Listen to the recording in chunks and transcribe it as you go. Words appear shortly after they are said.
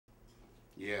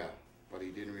Yeah, but he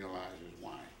didn't realize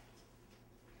why.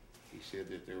 He said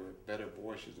that there were better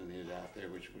voices than his out there,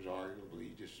 which was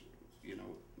arguably just,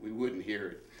 we wouldn't hear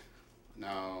it.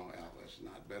 No, Elvis,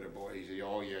 not better voice. He said,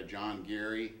 oh yeah, John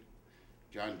Gary.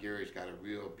 John Gary's got a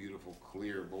real beautiful,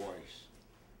 clear voice.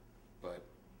 But,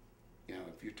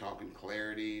 if you're talking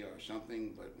clarity or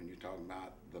something, but when you're talking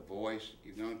about the voice,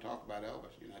 you're going to talk about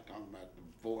Elvis. You're not talking about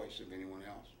the voice of anyone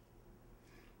else.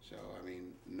 So, I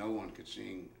mean, no one could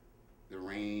sing the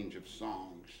range of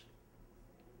songs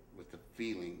with the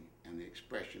feeling and the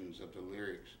expressions of the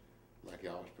lyrics like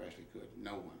Elvis Presley could.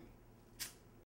 No one.